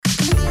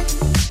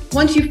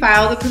Once you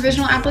file the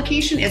provisional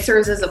application, it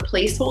serves as a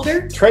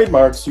placeholder.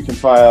 Trademarks you can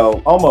file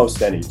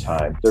almost any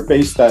time. They're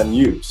based on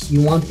use.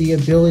 You want the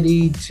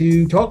ability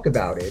to talk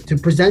about it, to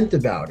present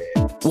about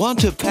it. Want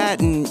to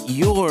patent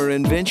your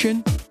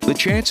invention? The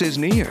chance is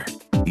near.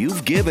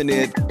 You've given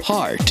it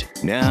heart.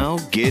 Now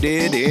get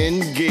it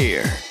in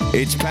gear.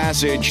 It's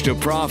Passage to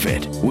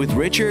Profit with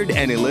Richard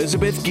and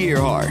Elizabeth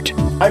Gearhart.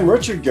 I'm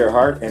Richard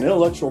Gearhart, an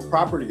intellectual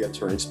property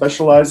attorney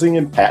specializing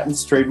in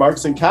patents,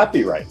 trademarks, and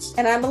copyrights.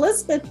 And I'm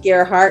Elizabeth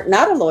Gearhart,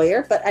 not a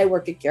lawyer, but I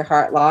work at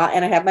Gearhart Law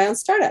and I have my own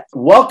startup.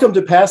 Welcome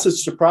to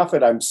Passage to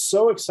Profit. I'm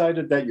so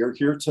excited that you're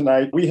here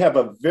tonight. We have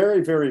a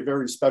very, very,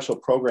 very special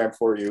program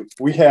for you.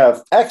 We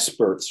have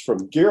experts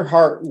from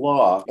Gearhart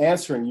Law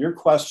answering your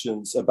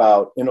questions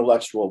about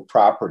intellectual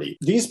property.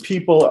 These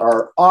people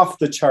are off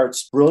the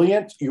charts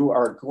brilliant. You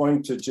are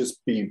going to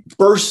just be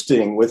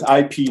bursting with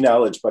IP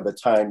knowledge by the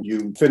time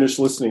you finish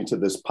listening to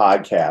this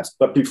podcast.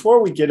 But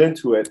before we get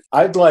into it,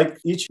 I'd like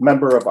each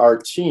member of our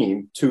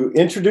team to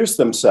introduce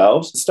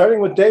themselves, starting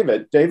with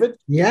David. David?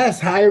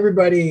 Yes. Hi,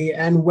 everybody,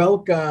 and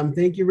welcome.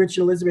 Thank you, Rich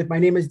and Elizabeth. My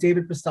name is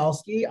David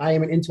Postalski. I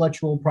am an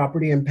intellectual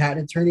property and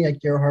patent attorney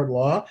at Gearhart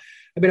Law.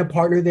 I've been a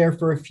partner there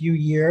for a few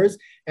years,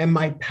 and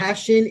my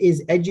passion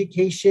is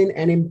education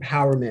and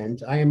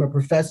empowerment. I am a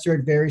professor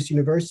at various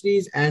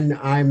universities, and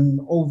I'm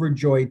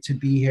overjoyed to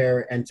be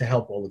here and to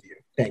help all of you.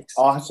 Thanks.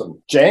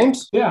 Awesome.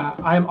 James? Yeah,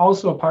 I'm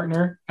also a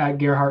partner at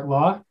Gearhart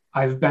Law.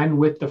 I've been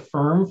with the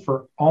firm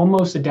for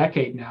almost a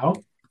decade now.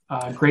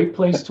 Great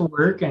place to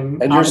work.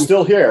 And you're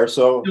still here.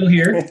 Still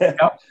here.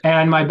 Yep.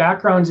 And my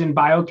background's in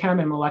biochem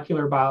and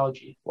molecular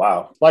biology.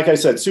 Wow. Like I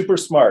said, super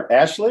smart.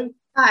 Ashley?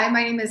 Hi,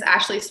 my name is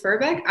Ashley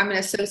Spurbeck. I'm an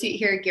associate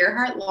here at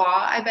Gearhart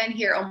Law. I've been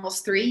here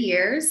almost 3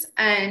 years,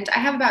 and I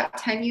have about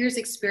 10 years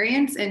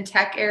experience in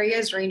tech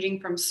areas ranging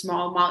from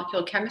small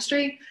molecule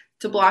chemistry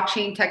to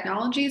blockchain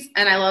technologies,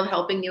 and I love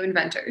helping new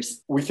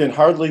inventors. We can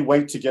hardly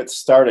wait to get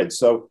started.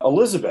 So,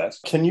 Elizabeth,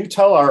 can you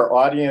tell our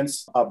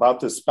audience about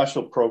this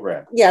special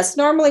program? Yes,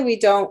 normally we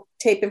don't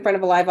tape in front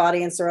of a live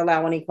audience or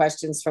allow any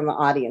questions from the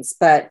audience.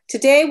 But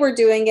today we're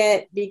doing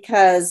it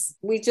because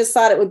we just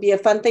thought it would be a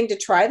fun thing to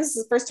try. This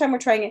is the first time we're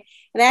trying it.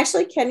 And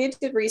actually, Kenya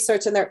did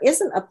research, and there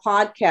isn't a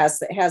podcast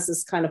that has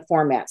this kind of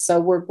format. So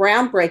we're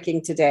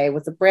groundbreaking today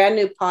with a brand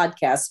new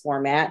podcast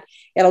format.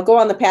 It'll go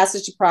on the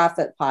Passage to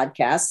Profit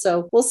podcast.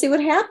 So we'll see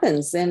what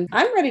happens. And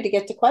I'm ready to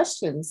get to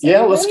questions.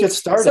 Yeah, let's get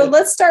started. So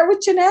let's start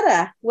with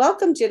Janetta.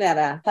 Welcome,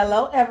 Janetta.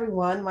 Hello,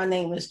 everyone. My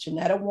name is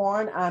Janetta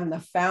Warren. I'm the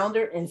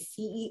founder and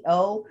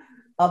CEO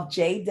of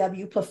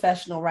JW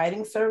Professional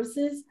Writing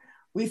Services.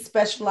 We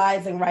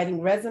specialize in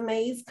writing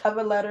resumes,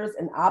 cover letters,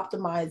 and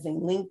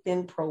optimizing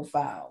LinkedIn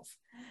profiles.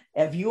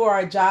 If you are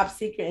a job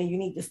seeker and you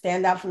need to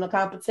stand out from the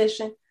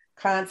competition,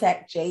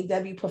 contact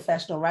JW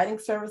Professional Writing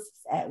Services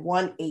at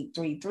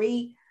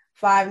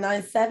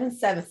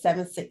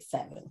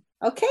 1-833-597-7767.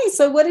 Okay,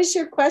 so what is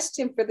your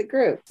question for the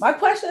group? My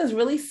question is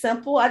really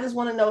simple. I just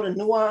want to know the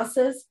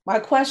nuances. My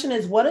question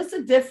is, what is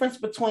the difference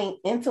between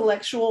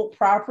intellectual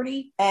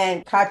property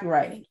and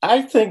copywriting?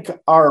 I think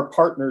our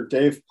partner,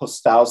 Dave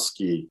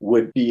Postalski,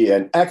 would be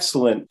an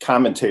excellent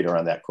commentator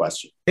on that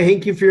question.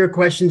 Thank you for your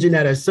question,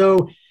 Janetta.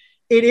 So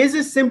it is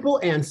a simple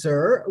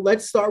answer.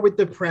 Let's start with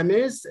the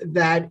premise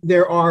that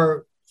there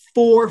are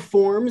 4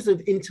 forms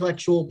of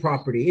intellectual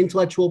property.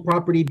 Intellectual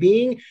property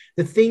being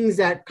the things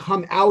that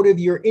come out of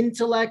your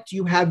intellect.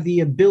 You have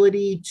the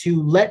ability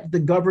to let the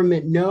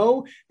government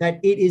know that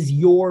it is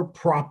your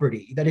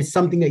property. That is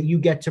something that you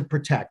get to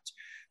protect.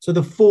 So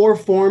the 4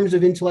 forms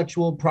of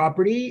intellectual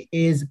property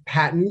is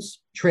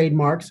patents,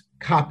 trademarks,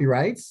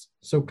 copyrights.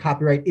 So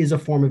copyright is a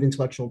form of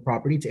intellectual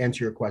property, to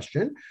answer your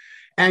question.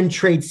 And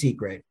trade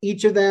secret.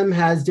 Each of them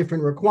has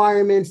different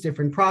requirements,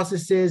 different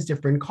processes,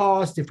 different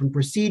costs, different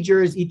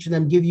procedures. Each of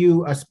them give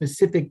you a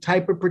specific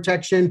type of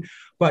protection,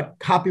 but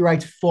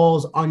copyright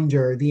falls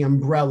under the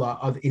umbrella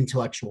of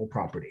intellectual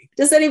property.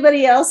 Does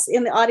anybody else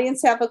in the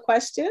audience have a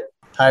question?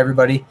 Hi,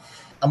 everybody.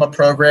 I'm a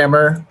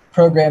programmer,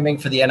 programming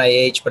for the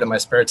NIH, but in my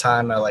spare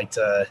time, I like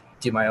to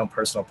do my own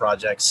personal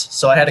projects.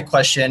 So I had a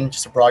question,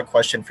 just a broad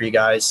question for you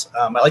guys.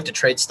 I like to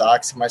trade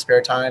stocks in my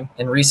spare time.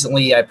 And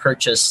recently I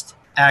purchased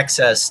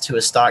access to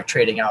a stock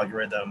trading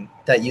algorithm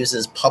that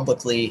uses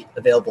publicly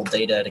available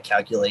data to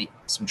calculate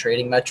some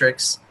trading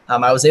metrics.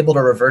 I was able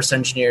to reverse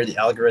engineer the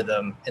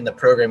algorithm in the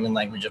programming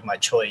language of my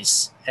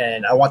choice,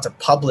 and I want to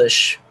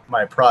publish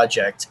my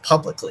project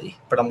publicly,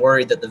 but I'm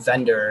worried that the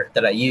vendor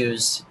that I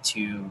use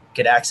to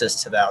get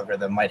access to the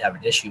algorithm might have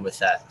an issue with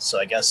that. So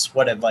I guess,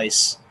 what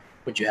advice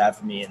would you have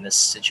for me in this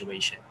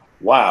situation?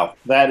 Wow,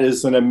 that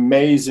is an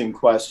amazing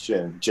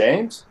question.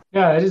 James?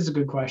 Yeah, that is a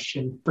good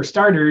question. For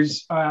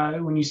starters,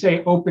 when you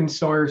say open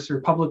source or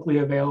publicly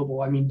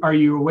available, I mean, are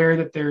you aware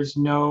that there's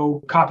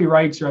no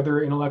copyrights or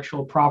other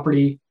intellectual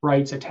property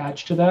rights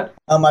attached to that?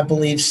 I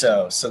believe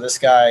so. So this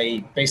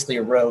guy basically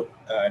wrote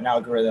an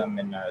algorithm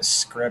and a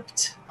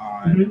script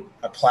on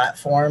a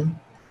platform,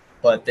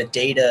 but the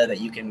data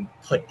that you can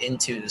put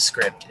into the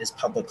script is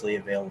publicly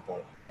available.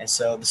 And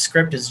so the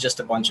script is just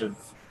a bunch of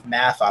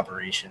math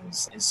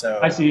operations. And so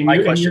I see. my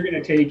And question, you're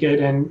going to take it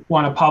and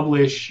want to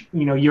publish,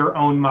 your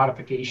own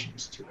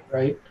modifications to it,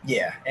 right?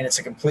 yeah, and it's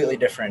a completely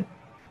different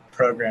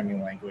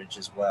programming language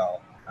as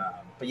well.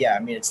 But yeah, I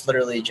mean, it's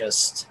literally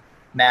just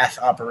math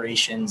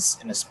operations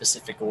in a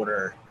specific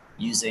order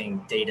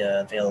using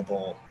data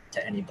available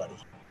to anybody.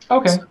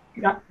 Okay,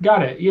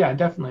 got it. Yeah,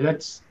 definitely.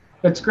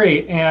 That's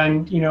great.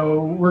 And,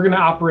 we're going to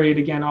operate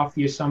again off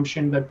the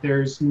assumption that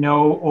there's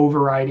no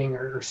overriding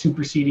or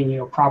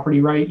superseding,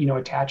 property right,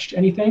 attached to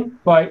anything.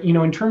 But,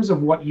 in terms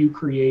of what you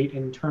create,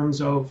 in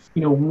terms of,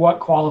 what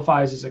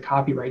qualifies as a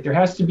copyright, there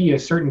has to be a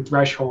certain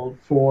threshold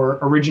for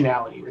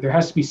originality, or there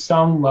has to be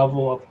some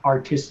level of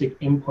artistic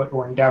input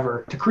or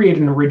endeavor to create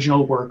an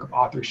original work of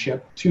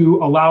authorship to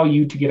allow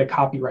you to get a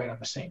copyright on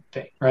the same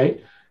thing,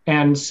 right?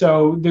 And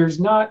so there's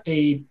not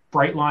a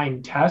bright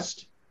line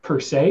test per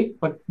se,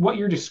 but what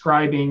you're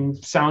describing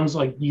sounds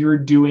like you're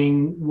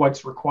doing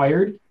what's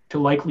required to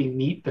likely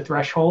meet the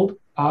threshold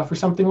for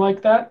something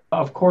like that.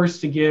 Of course,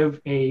 to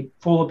give a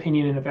full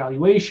opinion and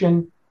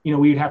evaluation,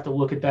 we'd have to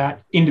look at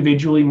that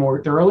individually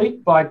more thoroughly.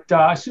 But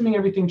assuming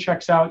everything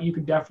checks out, you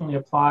could definitely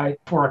apply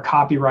for a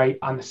copyright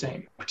on the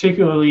same.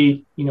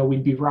 Particularly,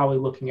 we'd be probably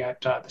looking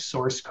at the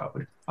source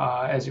code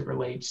as it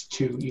relates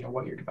to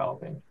what you're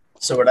developing.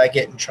 So would I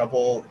get in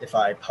trouble if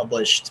I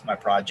published my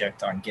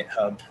project on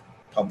GitHub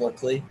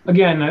publicly?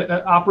 Again,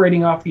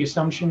 operating off the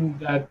assumption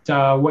that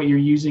what you're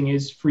using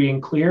is free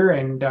and clear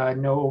and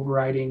no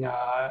overriding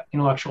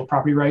intellectual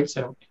property rights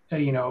that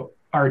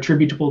are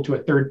attributable to a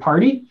third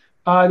party,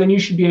 then you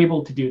should be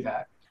able to do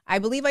that. I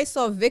believe I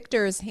saw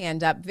Victor's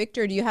hand up.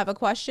 Victor, do you have a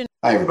question?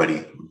 Hi,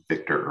 everybody.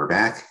 Victor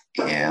Urbach.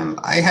 And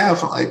I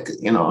have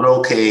an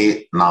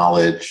okay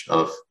knowledge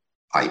of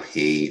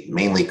IP,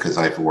 mainly because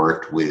I've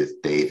worked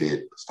with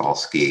David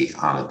Stolsky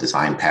on a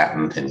design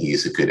patent, and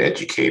he's a good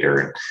educator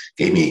and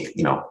gave me,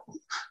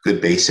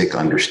 good basic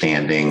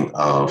understanding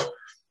of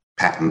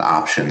patent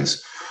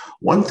options.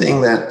 One thing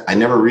that I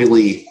never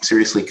really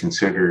seriously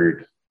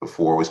considered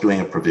before was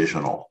doing a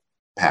provisional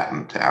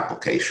patent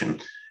application.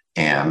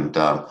 And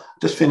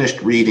just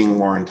finished reading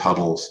Warren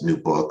Tuttle's new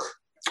book,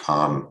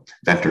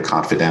 Inventor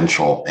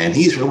Confidential, and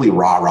he's really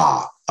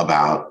rah-rah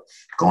about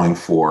going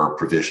for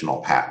provisional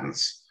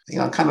patents.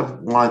 Kind of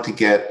wanted to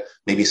get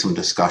maybe some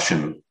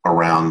discussion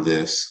around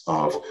this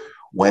of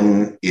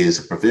when is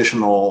a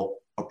provisional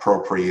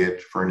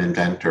appropriate for an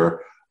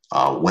inventor,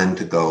 when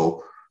to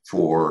go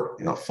for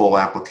full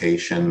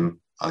application,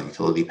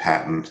 utility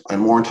patent.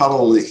 And Warren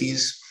Tuttle,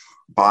 he's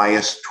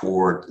biased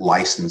toward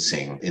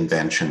licensing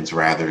inventions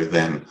rather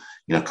than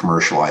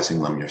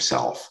commercializing them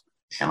yourself.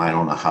 And I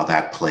don't know how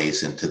that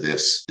plays into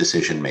this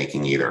decision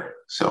making either.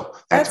 So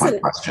that's my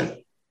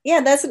question.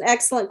 Yeah, that's an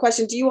excellent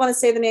question. Do you want to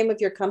say the name of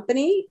your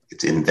company?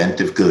 It's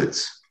Inventive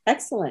Goods.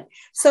 Excellent.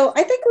 So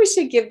I think we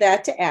should give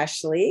that to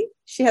Ashley.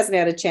 She hasn't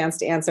had a chance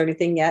to answer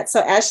anything yet. So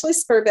Ashley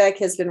Sperbeck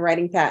has been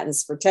writing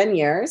patents for 10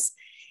 years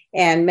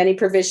and many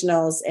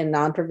provisionals and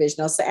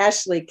non-provisionals. So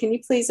Ashley, can you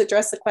please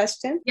address the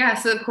question?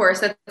 Yes, of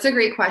course. That's a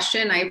great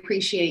question. I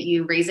appreciate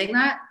you raising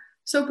that.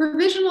 So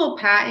provisional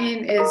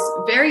patent is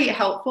very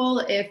helpful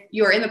if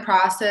you're in the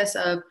process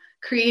of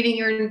creating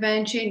your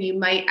invention. You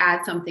might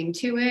add something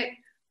to it.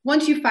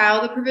 Once you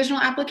file the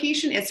provisional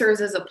application, it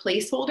serves as a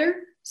placeholder.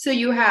 So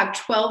you have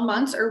 12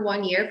 months or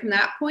 1 year from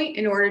that point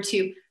in order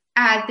to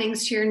add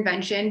things to your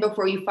invention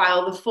before you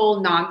file the full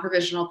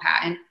non-provisional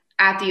patent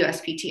at the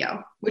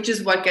USPTO, which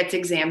is what gets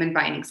examined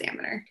by an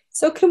examiner.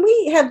 So can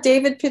we have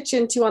David pitch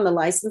in too on the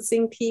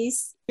licensing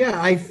piece? Yeah,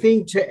 I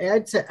think to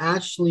add to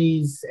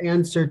Ashley's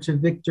answer to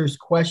Victor's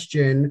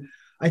question,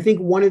 I think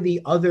one of the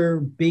other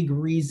big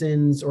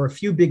reasons, or a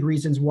few big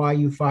reasons why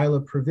you file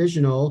a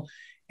provisional,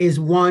 is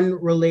one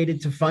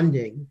related to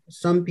funding.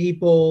 Some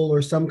people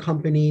or some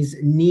companies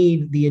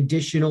need the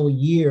additional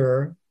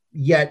year,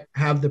 yet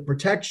have the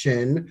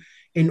protection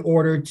in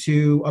order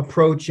to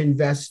approach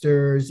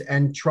investors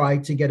and try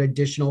to get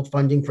additional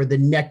funding for the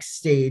next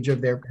stage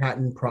of their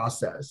patent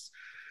process.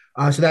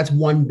 So that's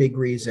one big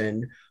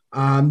reason.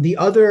 The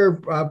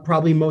other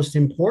probably most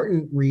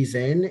important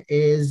reason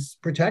is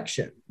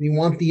protection. You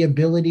want the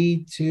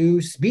ability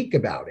to speak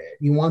about it.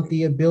 You want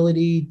the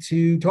ability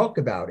to talk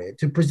about it,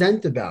 to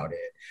present about it.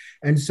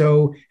 And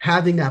so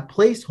having that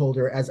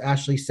placeholder, as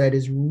Ashley said,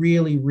 is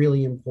really,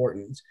 really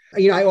important.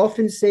 I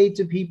often say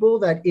to people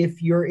that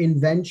if your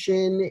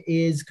invention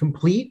is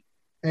complete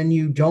and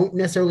you don't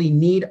necessarily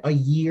need a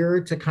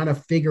year to kind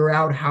of figure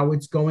out how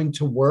it's going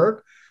to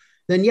work,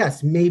 then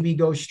yes, maybe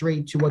go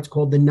straight to what's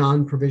called the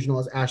non-provisional,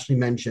 as Ashley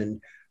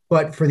mentioned.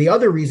 But for the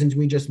other reasons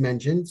we just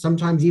mentioned,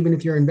 sometimes even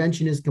if your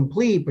invention is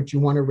complete, but you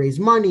want to raise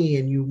money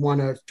and you want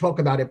to talk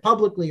about it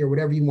publicly or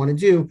whatever you want to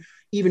do,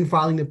 even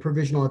filing the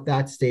provisional at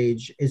that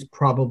stage is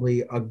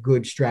probably a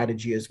good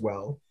strategy as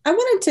well. I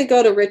wanted to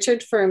go to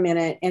Richard for a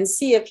minute and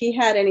see if he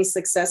had any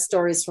success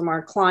stories from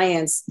our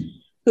clients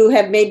who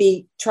have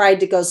maybe tried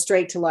to go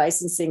straight to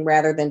licensing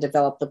rather than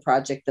develop the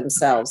project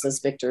themselves, as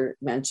Victor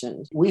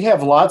mentioned? We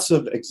have lots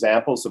of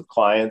examples of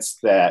clients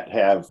that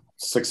have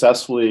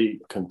successfully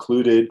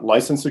concluded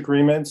license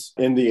agreements.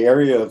 In the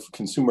area of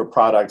consumer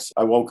products,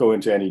 I won't go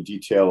into any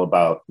detail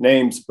about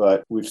names,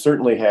 but we've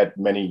certainly had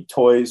many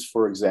toys,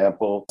 for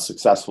example,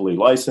 successfully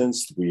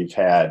licensed. We've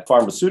had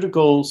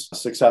pharmaceuticals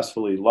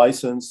successfully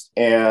licensed,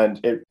 and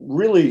it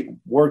really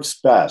works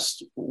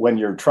best when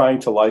you're trying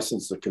to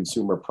license a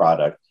consumer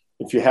product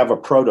if you have a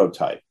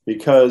prototype,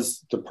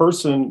 because the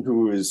person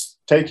who is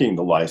taking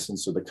the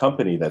license or the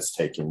company that's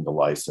taking the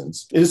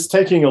license is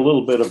taking a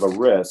little bit of a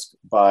risk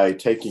by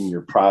taking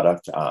your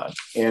product on.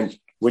 And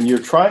when you're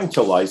trying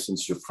to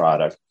license your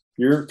product,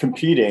 you're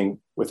competing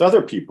with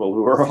other people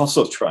who are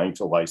also trying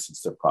to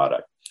license their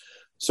product.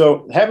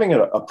 So having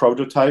a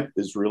prototype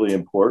is really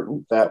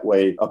important. That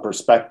way, a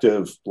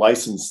prospective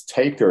license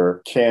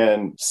taker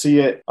can see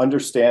it,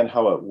 understand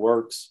how it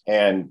works,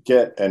 and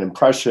get an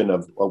impression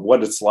of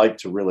what it's like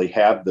to really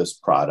have this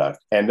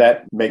product. And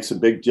that makes a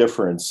big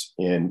difference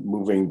in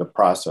moving the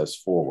process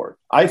forward.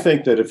 I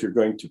think that if you're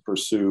going to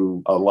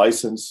pursue a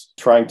license,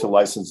 trying to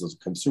license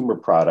a consumer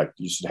product,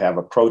 you should have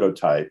a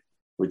prototype,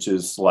 which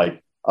is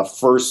like a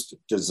first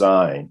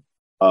design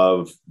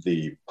of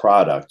the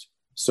product,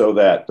 so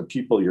that the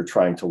people you're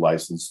trying to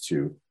license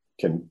to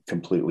can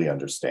completely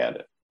understand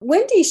it.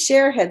 Wendy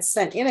Scher had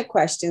sent in a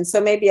question,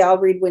 so maybe I'll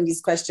read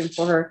Wendy's question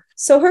for her.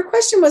 So her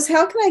question was,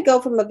 how can I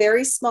go from a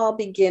very small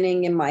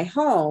beginning in my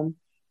home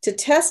to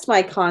test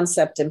my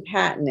concept and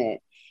patent it?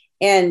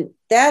 And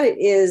that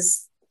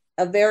is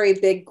a very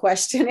big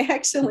question,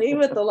 actually,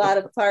 with a lot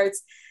of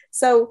parts.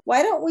 So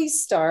why don't we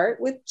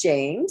start with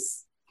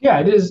James? Yeah,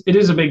 it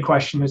is a big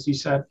question, as you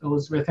said,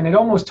 Elizabeth, and it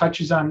almost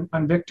touches on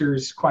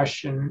Victor's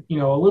question, a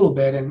little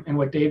bit, and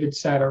what David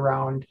said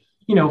around,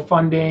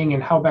 funding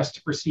and how best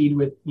to proceed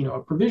with, a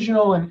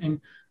provisional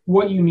and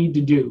what you need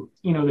to do.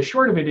 The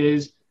short of it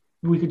is,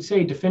 we could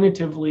say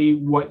definitively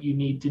what you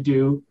need to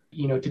do,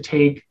 to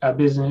take a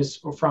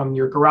business from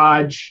your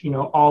garage,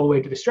 all the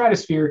way to the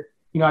stratosphere.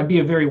 I'd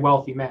be a very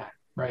wealthy man,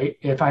 right?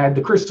 If I had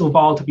the crystal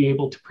ball to be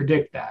able to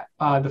predict that.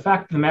 The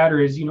fact of the matter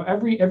is,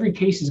 every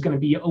case is going to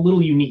be a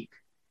little unique,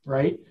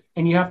 right?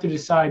 And you have to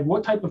decide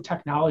what type of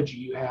technology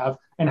you have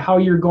and how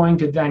you're going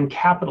to then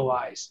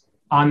capitalize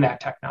on that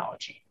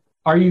technology.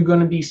 Are you going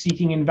to be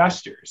seeking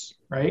investors,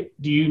 right?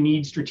 Do you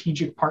need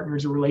strategic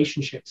partners or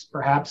relationships?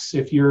 Perhaps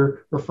if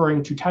you're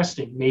referring to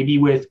testing, maybe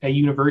with a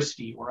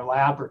university or a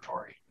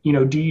laboratory.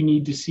 Do you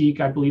need to seek,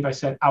 I believe I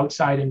said,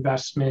 outside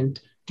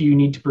investment? Do you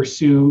need to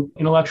pursue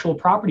intellectual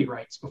property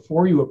rights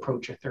before you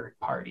approach a third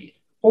party?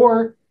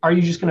 Or are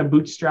you just going to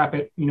bootstrap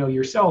it,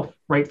 yourself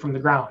right from the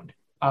ground?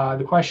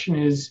 The question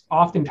is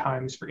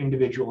oftentimes for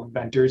individual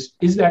inventors,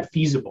 is that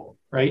feasible,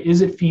 right?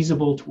 Is it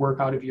feasible to work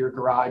out of your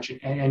garage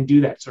and do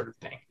that sort of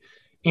thing?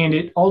 And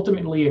it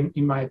ultimately,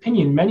 in my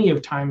opinion, many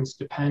of times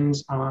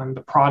depends on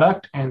the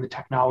product and the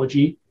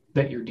technology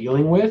that you're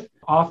dealing with.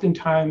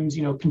 Oftentimes,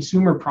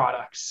 consumer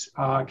products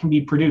can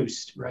be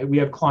produced, right? We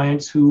have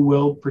clients who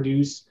will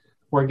produce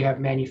or have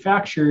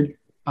manufactured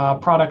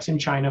products in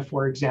China,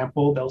 for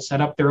example. They'll set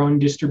up their own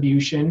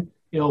distribution.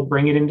 They'll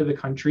bring it into the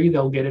country,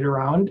 they'll get it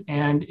around,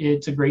 and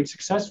it's a great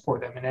success for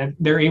them. And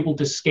they're able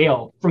to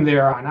scale from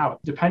there on out,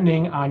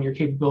 depending on your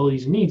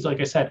capabilities and needs.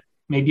 Like I said,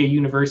 maybe a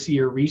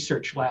university or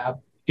research lab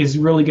is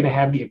really going to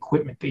have the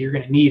equipment that you're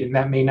going to need. And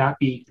that may not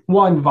be,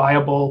 one,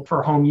 viable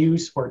for home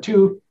use, or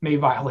two, may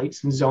violate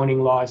some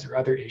zoning laws or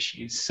other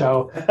issues.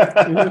 So you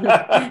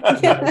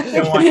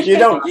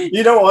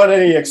don't want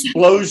any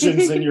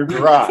explosions in your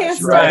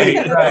garage,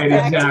 right? Right,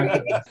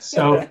 exactly.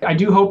 So I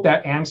do hope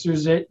that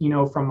answers it,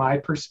 from my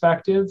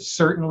perspective.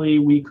 Certainly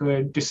we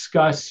could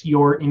discuss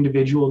your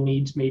individual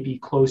needs maybe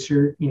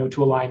closer,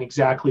 to align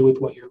exactly with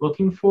what you're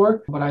looking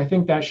for. But I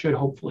think that should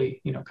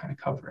hopefully, kind of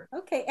cover it.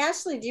 Okay,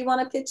 Ashley, do you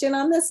want to pitch in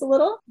on this a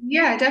little?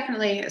 Yeah,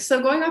 definitely. So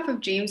going off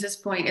of James's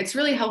point, it's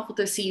really helpful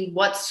to see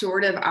what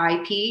sort of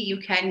IP you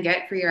can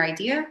get for your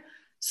idea.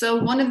 So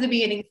one of the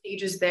beginning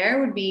stages there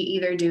would be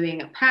either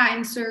doing a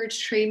patent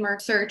search,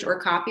 trademark search, or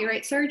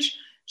copyright search,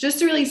 just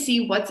to really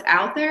see what's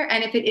out there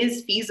and if it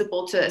is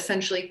feasible to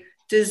essentially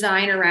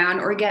design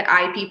around or get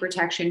IP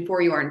protection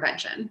for your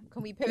invention.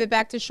 Can we pivot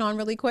back to Sean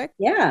really quick?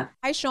 Yeah.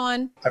 Hi,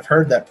 Sean. I've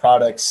heard that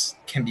products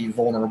can be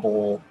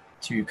vulnerable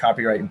to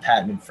copyright and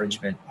patent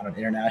infringement on an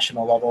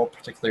international level,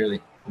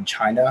 particularly in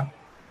China.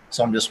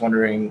 So I'm just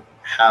wondering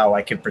how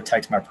I can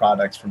protect my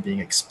products from being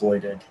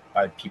exploited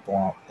by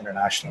people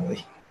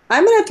internationally.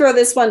 I'm going to throw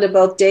this one to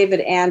both David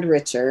and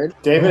Richard.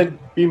 David,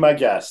 be my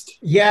guest.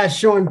 Yeah,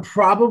 Sean,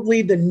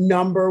 probably the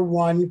number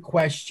one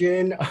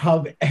question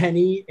of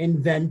any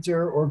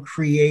inventor or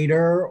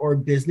creator or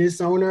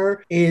business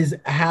owner is,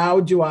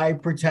 how do I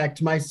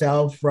protect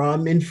myself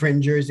from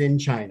infringers in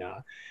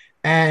China?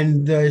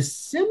 And the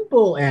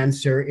simple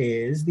answer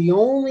is, the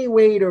only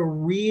way to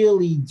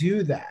really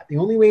do that, the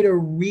only way to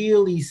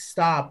really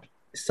stop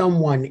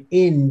someone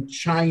in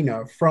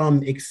China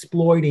from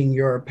exploiting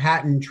your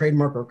patent,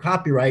 trademark, or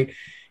copyright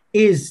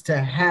is to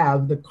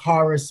have the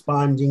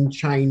corresponding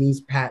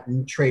Chinese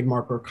patent,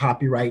 trademark, or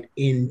copyright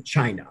in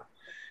China.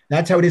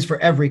 That's how it is for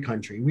every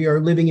country. We are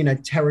living in a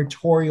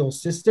territorial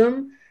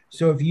system.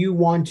 So if you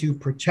want to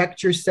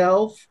protect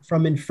yourself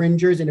from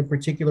infringers in a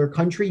particular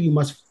country, you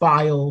must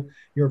file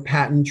your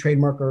patent,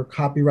 trademark, or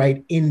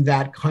copyright in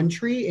that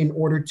country in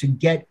order to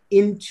get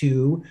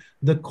into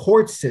the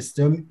court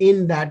system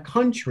in that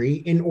country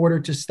in order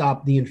to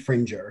stop the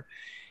infringer.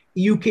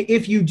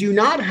 If you do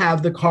not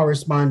have the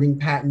corresponding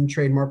patent,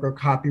 trademark, or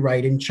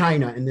copyright in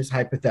China, in this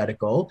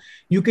hypothetical,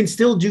 you can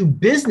still do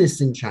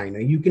business in China.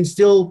 You can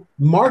still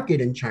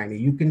market in China.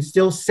 You can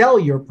still sell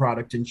your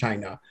product in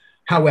China.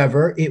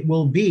 However, it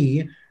will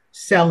be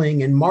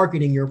selling and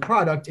marketing your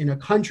product in a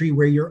country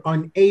where you're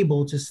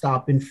unable to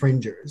stop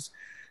infringers.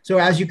 So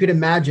as you could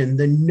imagine,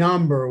 the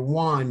number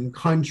one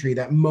country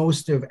that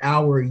most of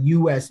our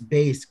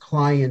US-based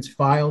clients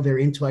file their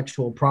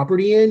intellectual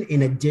property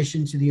in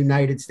addition to the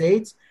United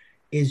States,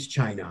 is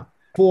China.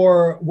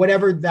 For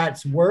whatever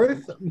that's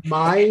worth,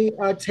 my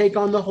take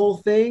on the whole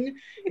thing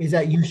is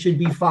that you should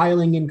be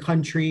filing in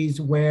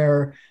countries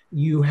where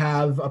you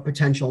have a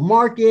potential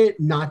market,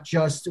 not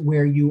just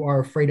where you are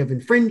afraid of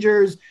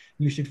infringers.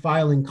 You should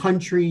file in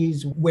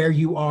countries where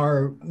you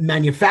are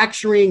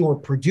manufacturing or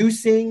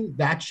producing.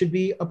 That should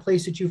be a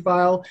place that you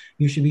file.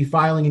 You should be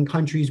filing in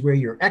countries where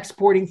you're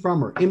exporting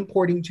from or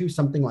importing to,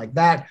 something like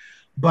that.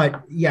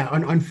 But yeah,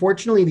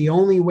 unfortunately, the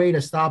only way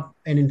to stop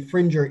an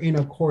infringer in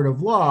a court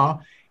of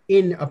law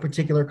in a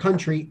particular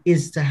country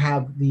is to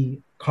have the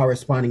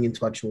corresponding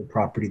intellectual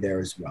property there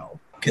as well.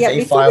 Could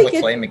they file a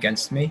claim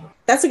against me?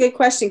 That's a good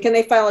question. Can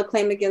they file a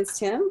claim against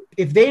him?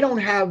 If they don't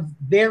have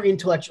their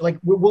intellectual, like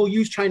we'll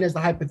use China as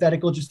the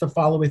hypothetical just to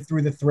follow it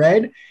through the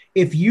thread.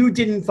 If you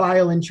didn't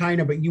file in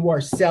China, but you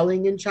are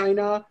selling in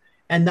China,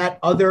 and that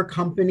other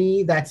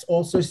company that's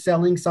also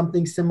selling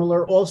something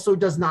similar also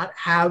does not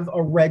have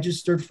a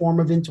registered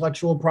form of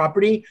intellectual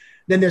property,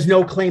 then there's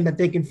no claim that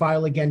they can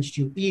file against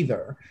you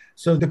either.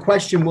 So the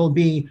question will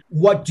be,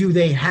 what do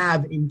they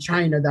have in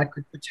China that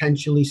could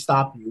potentially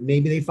stop you?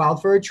 Maybe they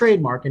filed for a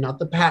trademark and not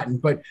the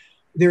patent, but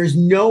there is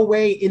no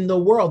way in the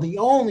world, the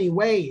only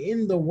way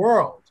in the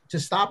world to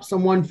stop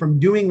someone from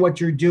doing what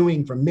you're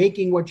doing, from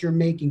making what you're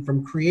making,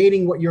 from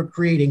creating what you're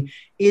creating,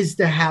 is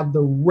to have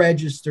the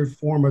registered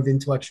form of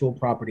intellectual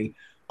property.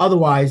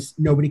 Otherwise,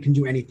 nobody can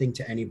do anything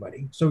to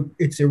anybody. So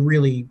it's a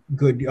really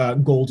good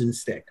golden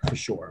stick for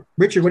sure.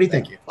 Richard, what do you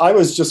think? I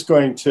was just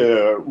going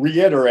to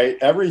reiterate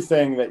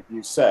everything that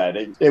you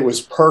said. It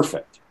was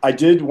perfect. I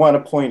did want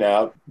to point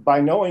out, by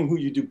knowing who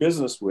you do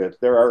business with,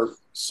 there are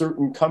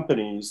certain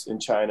companies in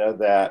China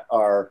that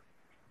are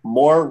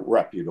more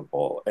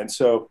reputable. And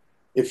so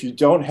if you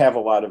don't have a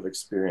lot of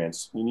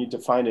experience, you need to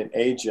find an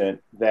agent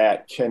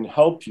that can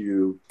help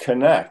you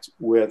connect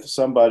with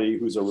somebody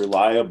who's a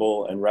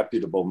reliable and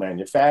reputable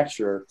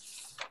manufacturer.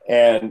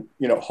 And,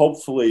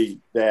 hopefully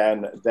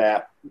then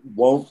that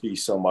won't be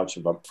so much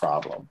of a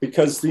problem,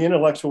 because the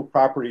intellectual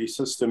property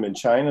system in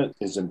China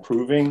is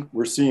improving.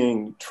 We're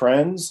seeing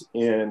trends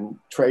in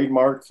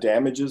trademark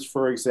damages,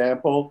 for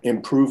example,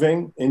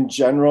 improving. In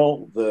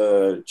general,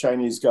 the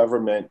Chinese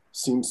government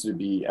seems to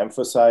be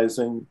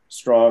emphasizing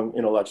strong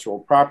intellectual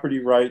property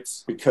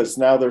rights because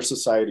now their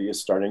society is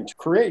starting to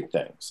create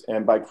things.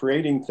 And by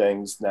creating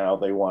things, now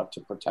they want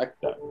to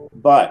protect them.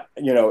 But,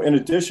 in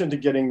addition to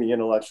getting the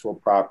intellectual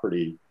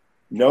property,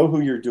 know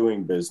who you're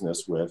doing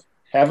business with,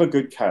 have a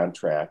good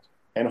contract,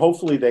 and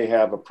hopefully they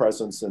have a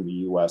presence in the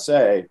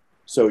USA,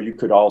 so you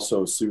could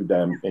also sue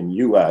them in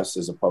US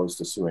as opposed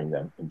to suing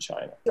them in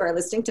China. You are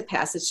listening to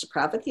Passage to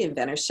Profit, the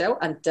Inventor Show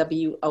on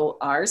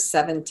WOR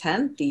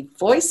 710, the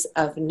voice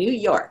of New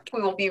York.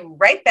 We will be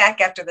right back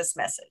after this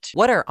message.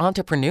 What are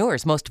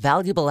entrepreneurs' most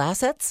valuable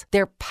assets?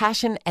 Their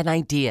passion and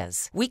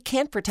ideas. We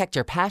can't protect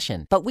your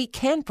passion, but we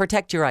can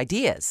protect your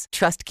ideas.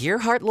 Trust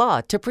Gearhart Law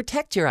to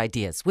protect your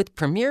ideas with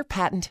premier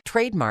patent,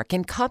 trademark,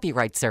 and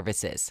copyright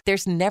services.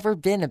 There's never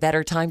been a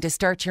better time to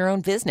start your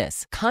own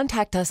business.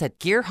 Contact us at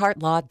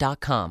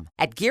GearhartLaw.com.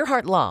 At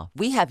Gearhart Law,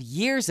 we have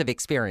years of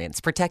experience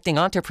protecting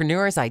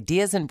entrepreneurs'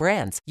 ideas and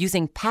brands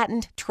using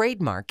patent,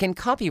 trademark, and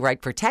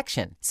copyright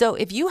protection. So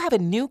if you have a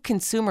new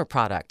consumer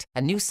product, a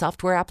new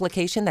software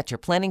application that you're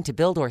planning to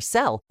build or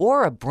sell,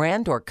 or a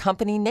brand or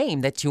company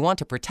name that you want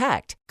to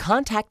protect,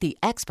 contact the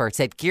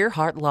experts at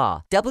Gearhart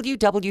Law,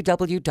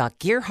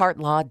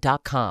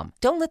 www.gearhartlaw.com.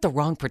 Don't let the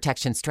wrong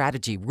protection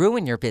strategy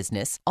ruin your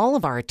business. All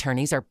of our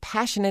attorneys are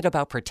passionate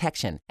about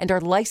protection and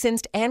are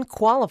licensed and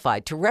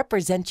qualified to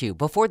represent you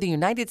before the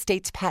United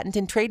States Patent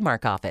and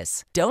Trademark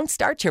Office. Don't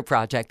start your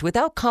project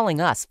without calling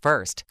us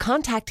first.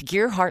 Contact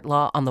Gearhart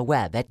Law on the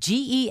web at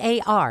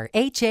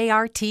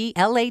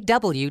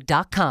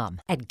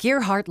GearhartLaw.com. At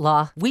Gearhart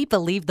Law, we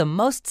believe the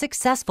most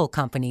successful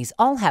companies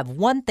all have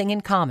one thing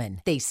in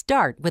common. They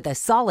start with a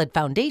solid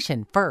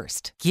foundation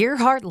first.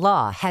 Gearhart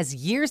Law has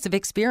years of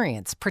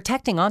experience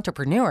protecting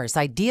entrepreneurs'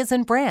 ideas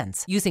and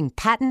brands using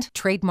patent,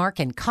 trademark,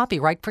 and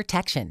copyright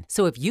protection.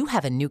 So if you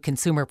have a new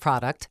consumer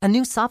product, a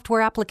new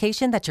software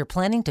application that you're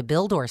planning trying to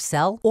build or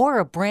sell, or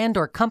a brand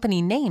or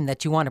company name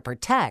that you want to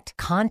protect,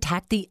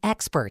 contact the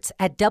experts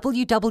at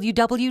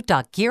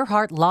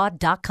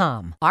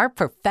www.gearhartlaw.com. Our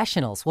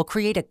professionals will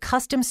create a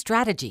custom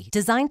strategy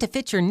designed to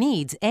fit your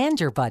needs and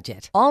your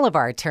budget. All of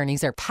our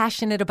attorneys are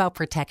passionate about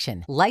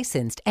protection,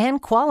 licensed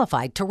and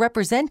qualified to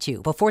represent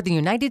you before the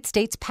United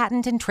States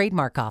Patent and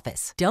Trademark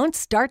Office. Don't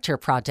start your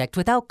project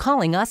without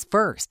calling us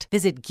first.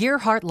 Visit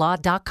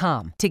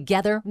GearhartLaw.com.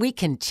 Together, we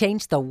can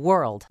change the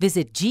world.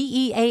 Visit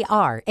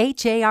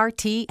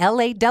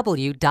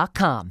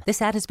GearHartLaw.com.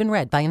 This ad has been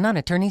read by a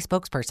non-attorney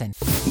spokesperson.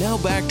 Now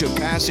back to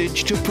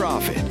Passage to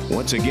Profit.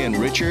 Once again,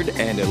 Richard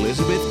and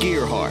Elizabeth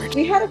Gearhart.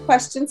 We had a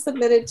question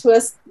submitted to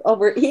us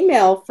over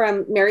email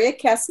from Maria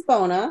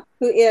Casabona,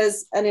 who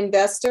is an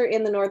investor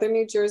in the Northern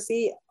New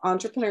Jersey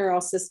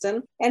entrepreneurial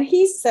system. And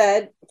he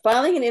said,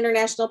 filing an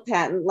international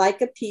patent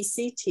like a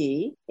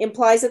PCT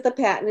implies that the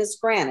patent is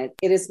granted.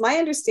 It is my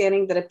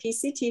understanding that a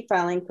PCT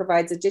filing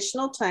provides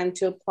additional time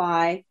to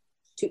apply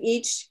to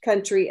each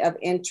country of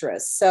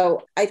interest.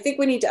 So I think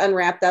we need to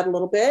unwrap that a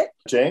little bit.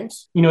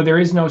 James? There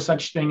is no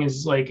such thing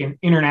as like an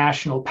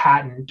international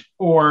patent,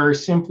 or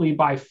simply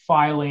by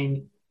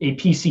filing a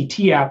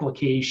PCT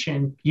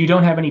application, you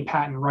don't have any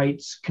patent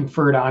rights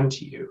conferred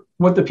onto you.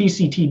 What the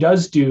PCT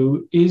does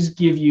do is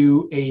give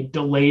you a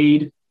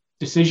delayed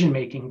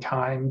decision-making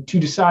time to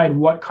decide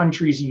what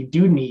countries you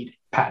do need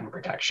patent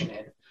protection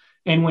in.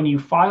 And when you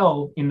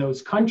file in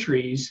those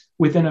countries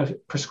within a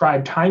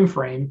prescribed time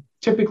frame,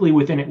 typically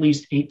within at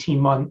least 18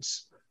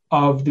 months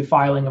of the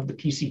filing of the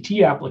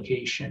PCT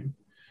application,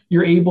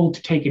 you're able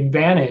to take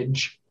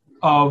advantage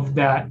of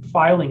that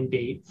filing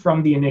date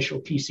from the initial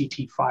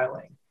PCT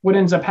filing. What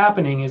ends up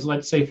happening is,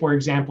 let's say, for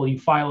example, you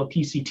file a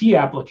PCT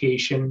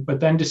application, but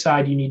then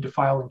decide you need to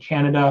file in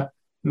Canada,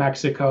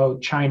 Mexico,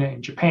 China,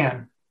 and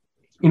Japan.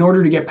 In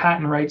order to get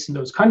patent rights in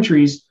those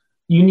countries,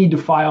 you need to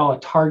file a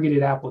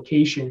targeted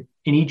application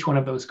in each one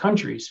of those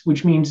countries,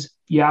 which means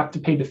you have to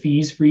pay the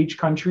fees for each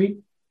country.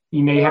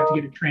 You may have to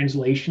get a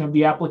translation of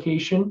the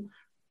application.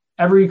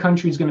 Every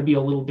country is going to be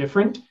a little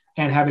different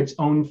and have its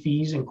own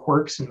fees and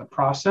quirks in the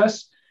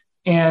process.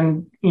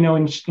 And,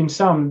 in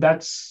some,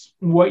 that's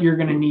what you're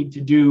going to need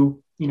to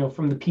do,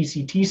 from the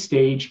PCT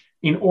stage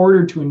in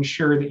order to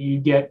ensure that you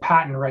get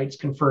patent rights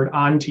conferred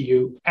onto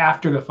you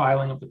after the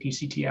filing of the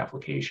PCT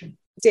application.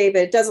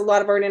 David does a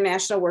lot of our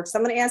international work. So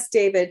I'm going to ask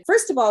David,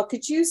 first of all,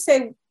 could you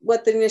say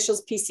what the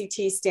initials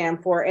PCT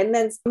stand for? And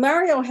then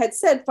Mario had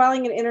said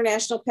filing an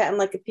international patent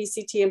like a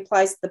PCT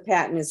implies the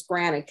patent is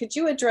granted. Could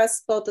you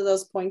address both of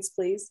those points,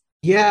 please?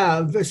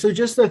 Yeah, so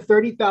just a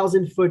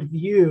 30,000-foot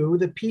view,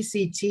 the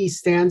PCT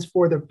stands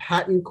for the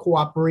Patent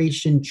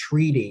Cooperation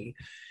Treaty.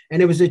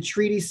 And it was a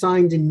treaty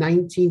signed in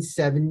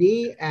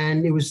 1970,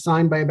 and it was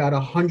signed by about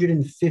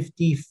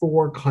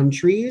 154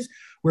 countries,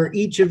 where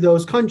each of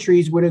those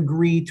countries would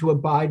agree to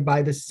abide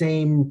by the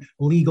same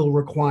legal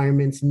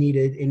requirements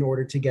needed in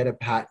order to get a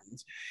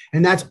patent.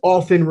 And that's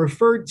often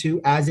referred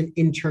to as an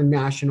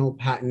international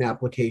patent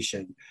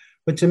application.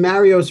 But to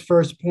Mario's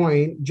first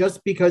point,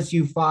 just because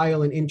you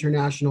file an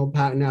international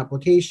patent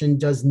application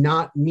does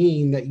not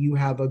mean that you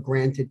have a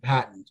granted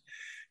patent.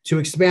 To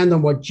expand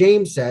on what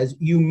James says,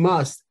 you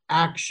must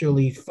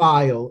actually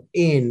file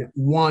in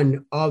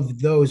one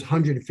of those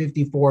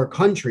 154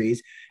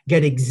 countries,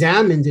 get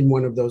examined in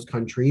one of those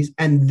countries,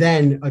 and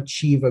then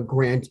achieve a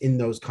grant in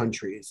those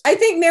countries. I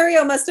think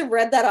Mario must have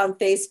read that on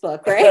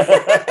Facebook, right?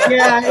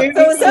 Yeah. So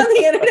it's on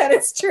the internet,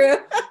 it's true.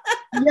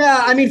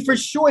 Yeah, I mean, for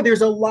sure,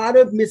 there's a lot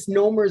of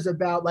misnomers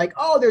about like,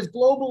 oh, there's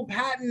global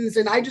patents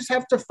and I just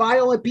have to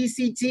file a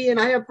PCT and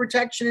I have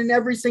protection in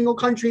every single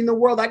country in the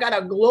world. I got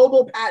a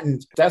global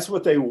patent. That's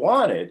what they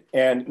wanted.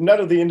 And none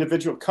of the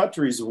individual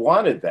countries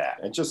wanted that.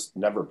 It just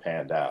never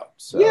panned out.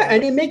 So. Yeah,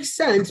 and it makes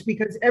sense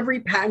because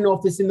every patent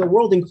office in the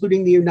world,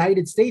 including the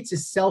United States,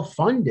 is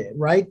self-funded,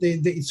 right?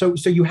 So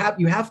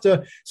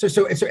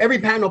every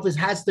patent office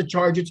has to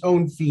charge its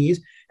own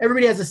fees.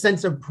 Everybody has a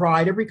sense of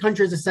pride. Every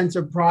country has a sense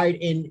of pride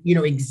in,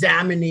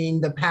 examining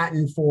the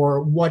patent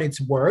for what it's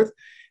worth.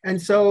 And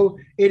so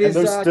it is.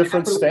 And there's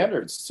different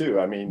standards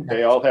too. I mean,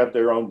 they all have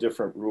their own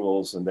different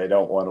rules and they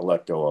don't want to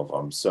let go of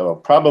them. So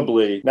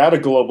probably not a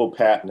global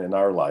patent in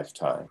our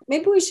lifetime.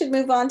 Maybe we should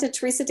move on to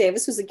Teresa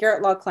Davis, who's a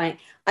Gearhart Law client.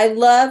 I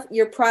love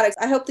your products.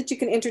 I hope that you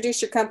can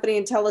introduce your company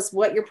and tell us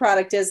what your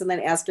product is and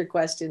then ask your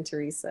question,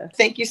 Teresa.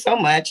 Thank you so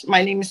much.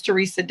 My name is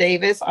Teresa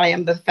Davis. I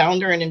am the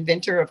founder and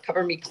inventor of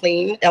Cover Me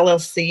Clean,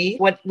 LLC.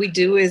 What we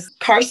do is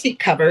car seat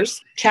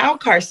covers,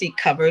 child car seat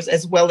covers,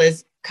 as well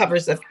as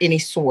covers of any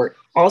sort.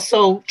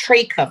 Also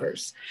tray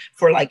covers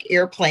for like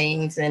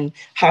airplanes and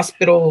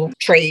hospital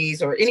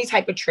trays or any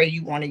type of tray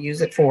you want to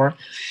use it for.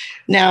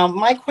 Now,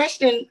 my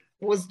question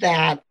was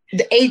that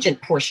the agent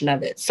portion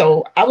of it.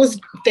 So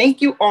thank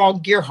you all,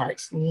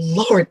 Gearharts.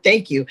 Lord,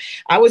 thank you.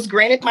 I was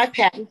granted my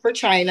patent for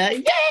China.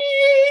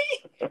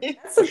 Yay!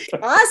 That's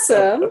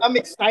awesome. I'm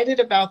excited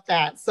about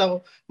that.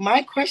 So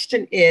my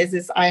question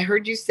is I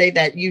heard you say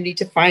that you need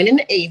to find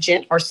an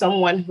agent or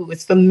someone who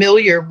is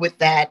familiar with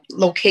that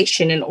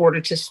location in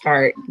order to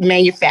start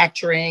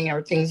manufacturing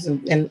or things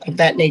of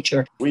that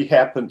nature. We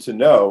happen to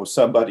know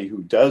somebody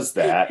who does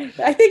that.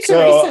 I think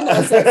Teresa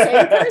knows that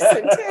same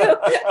person too.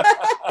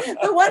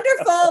 The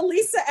wonderful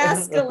Lisa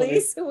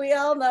Ascalise, who we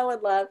all know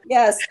and love.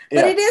 Yes,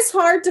 but it is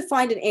hard to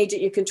find an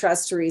agent you can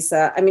trust,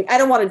 Teresa. I mean, I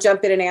don't want to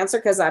jump in and answer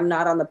because I'm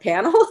not on the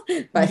panel,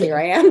 but here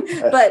I am.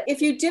 But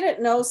if you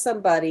didn't know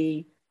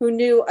somebody who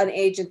knew an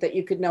agent that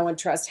you could know and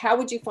trust, how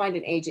would you find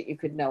an agent you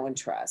could know and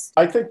trust?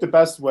 I think the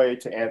best way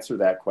to answer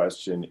that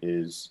question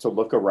is to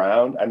look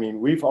around. I mean,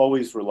 we've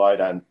always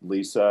relied on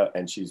Lisa,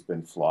 and she's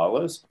been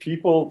flawless.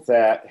 People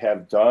that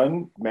have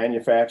done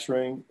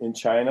manufacturing in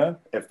China,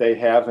 if they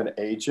have an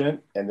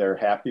agent and they're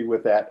happy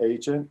with that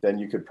agent, then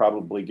you could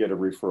probably get a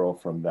referral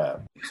from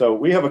them. So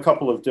we have a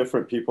couple of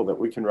different people that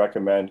we can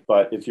recommend,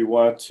 but if you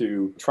want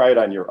to try it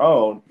on your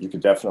own, you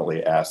could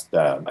definitely ask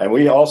them. And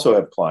we also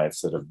have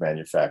clients that have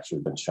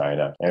manufactured in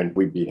China, and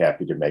we'd be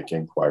happy to make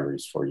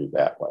inquiries for you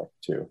that way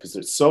too, because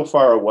it's so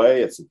far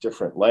away. It's a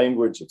different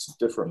language. It's a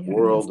different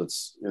world.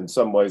 It's in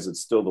some ways,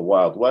 it's still the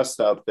Wild West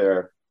out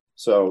there.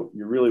 So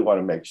you really want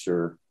to make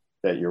sure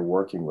that you're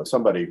working with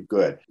somebody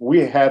good.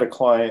 We had a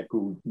client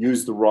who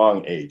used the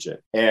wrong agent,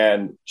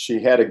 and she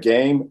had a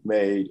game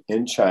made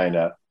in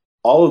China.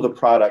 All of the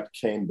product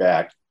came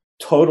back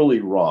totally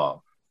wrong.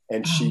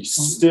 And she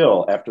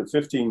still, after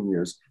 15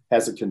 years,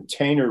 has a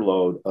container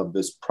load of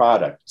this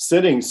product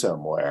sitting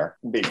somewhere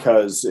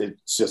because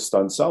it's just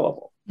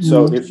unsellable.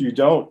 So if you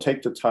don't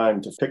take the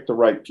time to pick the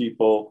right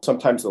people,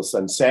 sometimes they'll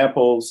send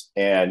samples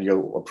and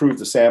you'll approve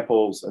the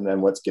samples, and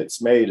then what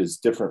gets made is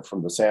different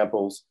from the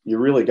samples. You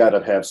really got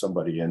to have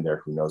somebody in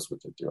there who knows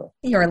what they're doing.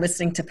 You're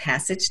listening to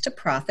Passage to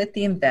Profit,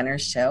 the Inventor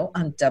Show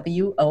on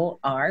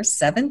WOR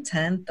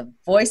 710, the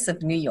voice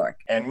of New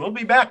York. And we'll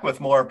be back with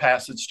more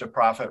Passage to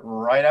Profit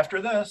right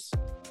after this.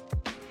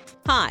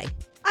 Hi,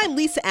 I'm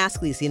Lisa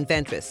Ascalise, the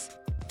inventress,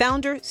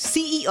 founder,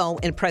 CEO,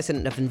 and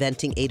president of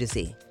Inventing A to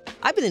Z.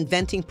 I've been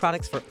inventing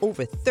products for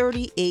over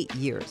 38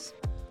 years.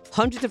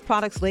 Hundreds of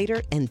products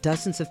later and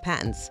dozens of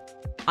patents.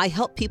 I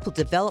help people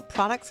develop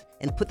products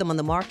and put them on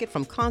the market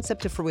from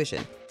concept to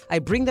fruition. I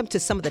bring them to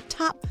some of the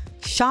top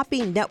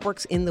shopping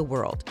networks in the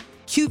world: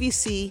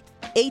 QVC,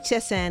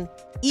 HSN,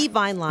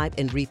 eVine Live,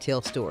 and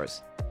retail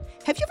stores.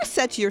 Have you ever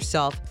said to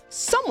yourself,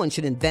 someone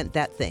should invent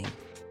that thing?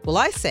 Well,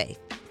 I say,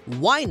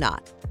 why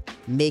not?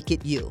 Make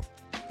it you.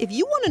 If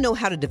you want to know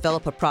how to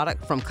develop a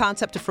product from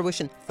concept to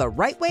fruition the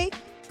right way,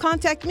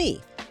 contact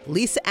me,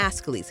 Lisa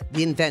Ascalise,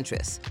 the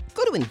inventress.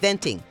 Go to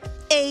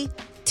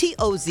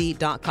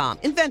inventingatoz.com,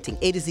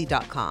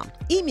 inventingatoz.com.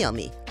 Email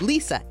me,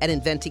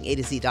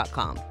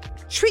 lisa@inventingatoz.com.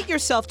 Treat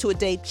yourself to a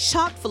day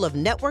chock full of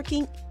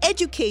networking,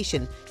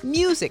 education,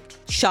 music,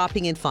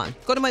 shopping, and fun.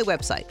 Go to my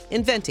website,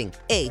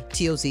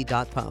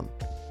 inventingatoz.com.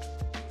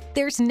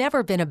 There's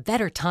never been a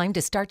better time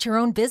to start your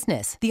own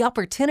business. The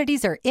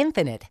opportunities are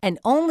infinite and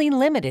only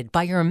limited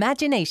by your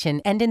imagination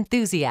and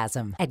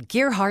enthusiasm. At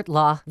Gearhart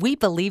Law, we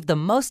believe the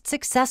most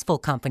successful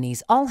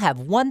companies all have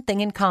one thing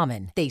in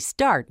common. They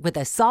start with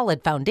a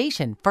solid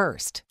foundation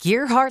first.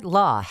 Gearhart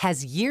Law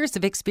has years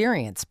of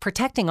experience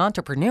protecting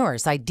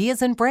entrepreneurs'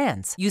 ideas and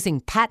brands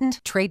using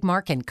patent,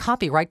 trademark, and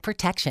copyright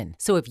protection.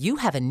 So if you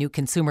have a new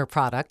consumer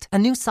product, a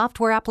new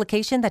software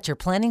application that you're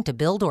planning to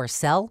build or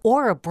sell,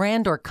 or a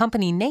brand or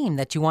company name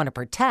that you want to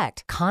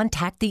protect,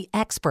 contact the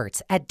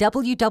experts at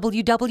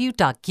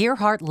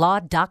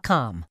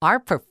www.gearhartlaw.com. Our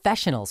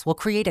professionals will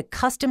create a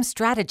custom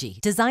strategy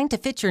designed to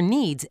fit your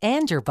needs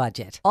and your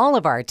budget. All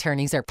of our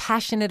attorneys are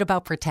passionate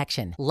about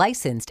protection,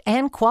 licensed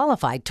and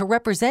qualified to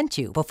represent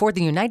you before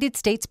the United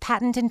States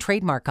Patent and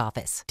Trademark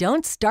Office.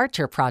 Don't start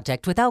your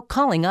project without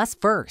calling us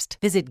first.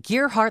 Visit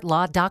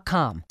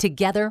gearhartlaw.com.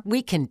 Together,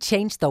 we can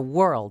change the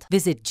world.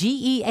 Visit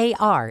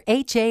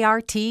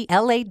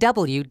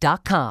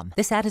GEARHARTLAW.com.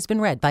 This ad has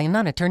been read by a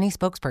non-attorney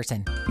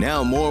spokesperson.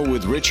 Now more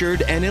with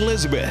Richard and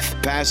Elizabeth.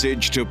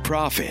 Passage to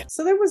Profit.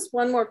 So there was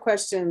one more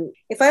question.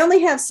 If I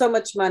only have so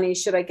much money,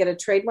 should I get a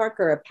trademark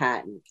or a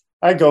patent?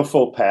 I go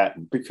full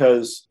patent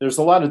because there's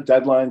a lot of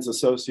deadlines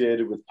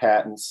associated with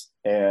patents.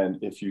 And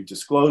if you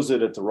disclose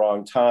it at the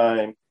wrong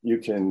time, you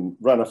can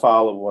run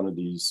afoul of one of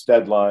these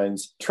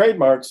deadlines.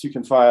 Trademarks, you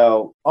can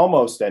file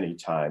almost any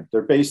time.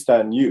 They're based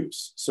on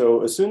use.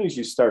 So as soon as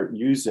you start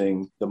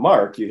using the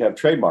mark, you have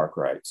trademark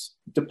rights.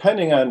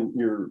 Depending on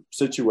your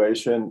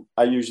situation,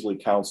 I usually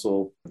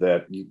counsel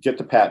that you get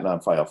the patent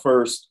on file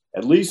first,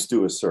 at least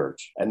do a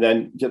search, and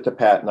then get the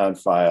patent on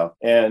file.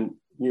 And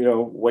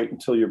wait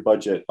until your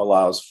budget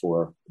allows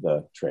for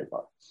the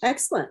trademark.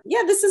 Excellent.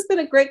 Yeah, this has been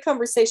a great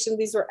conversation.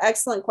 These were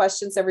excellent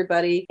questions,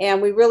 everybody.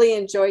 And we really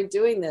enjoyed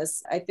doing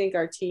this. I think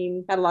our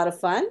team had a lot of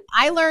fun.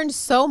 I learned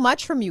so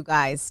much from you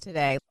guys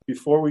today.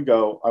 Before we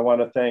go, I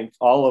want to thank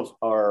all of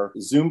our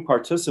Zoom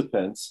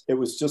participants. It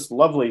was just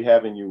lovely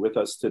having you with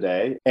us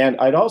today. And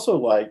I'd also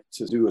like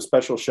to do a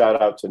special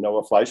shout out to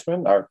Noah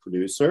Fleischman, our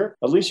producer,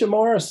 Alicia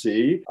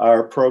Morrissey,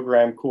 our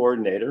program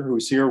coordinator,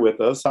 who's here with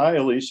us. Hi,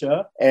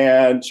 Alicia.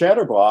 And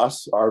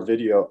Chatterboss, our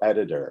video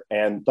editor,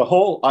 and the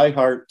whole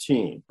iHeart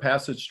team.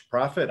 Passage to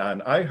Profit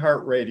on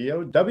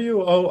iHeartRadio,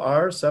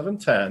 WOR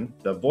 710,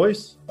 the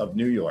voice of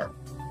New York.